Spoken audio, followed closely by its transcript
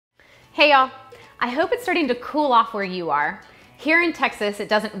Hey y'all, I hope it's starting to cool off where you are. Here in Texas, it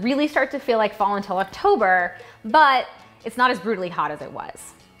doesn't really start to feel like fall until October, but it's not as brutally hot as it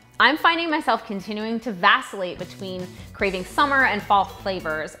was. I'm finding myself continuing to vacillate between craving summer and fall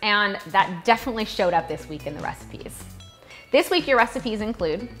flavors, and that definitely showed up this week in the recipes. This week, your recipes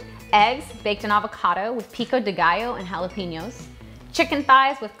include eggs baked in avocado with pico de gallo and jalapenos, chicken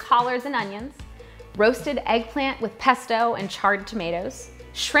thighs with collards and onions, roasted eggplant with pesto and charred tomatoes,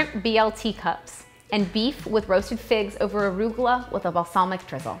 shrimp BLT cups, and beef with roasted figs over arugula with a balsamic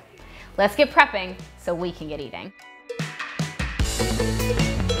drizzle. Let's get prepping so we can get eating.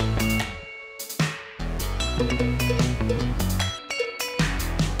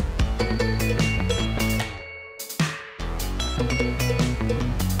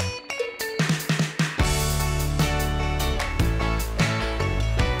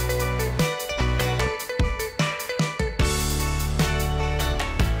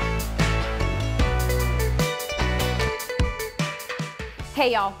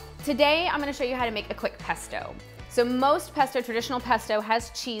 Hey y'all, today I'm gonna show you how to make a quick pesto. So most pesto, traditional pesto,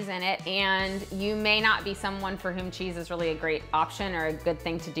 has cheese in it, and you may not be someone for whom cheese is really a great option or a good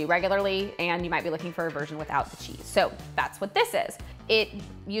thing to do regularly, and you might be looking for a version without the cheese. So that's what this is. It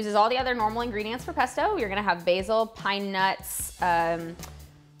uses all the other normal ingredients for pesto. You're gonna have basil, pine nuts,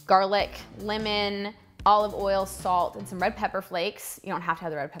 garlic, lemon, olive oil, salt, and some red pepper flakes. You don't have to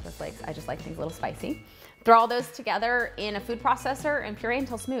have the red pepper flakes. I just like things a little spicy. Throw all those together in a food processor and puree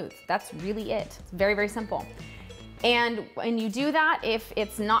until smooth. That's really it. It's very, very simple. And when you do that, if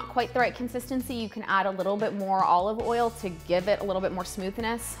it's not quite the right consistency, you can add a little bit more olive oil to give it a little bit more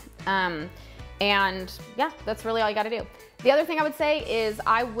smoothness. And yeah, that's really all you gotta do. The other thing I would say is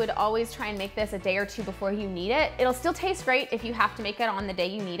I would always try and make this a day or two before you need it. It'll still taste great if you have to make it on the day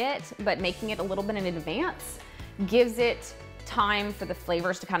you need it, but making it a little bit in advance gives it time for the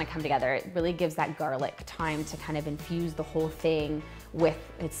flavors to kind of come together. It really gives that garlic time to kind of infuse the whole thing with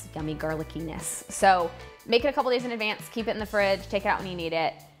its yummy garlickiness. So make it a couple days in advance, keep it in the fridge, take it out when you need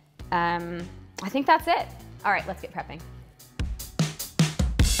it. I think that's it. All right, let's get prepping.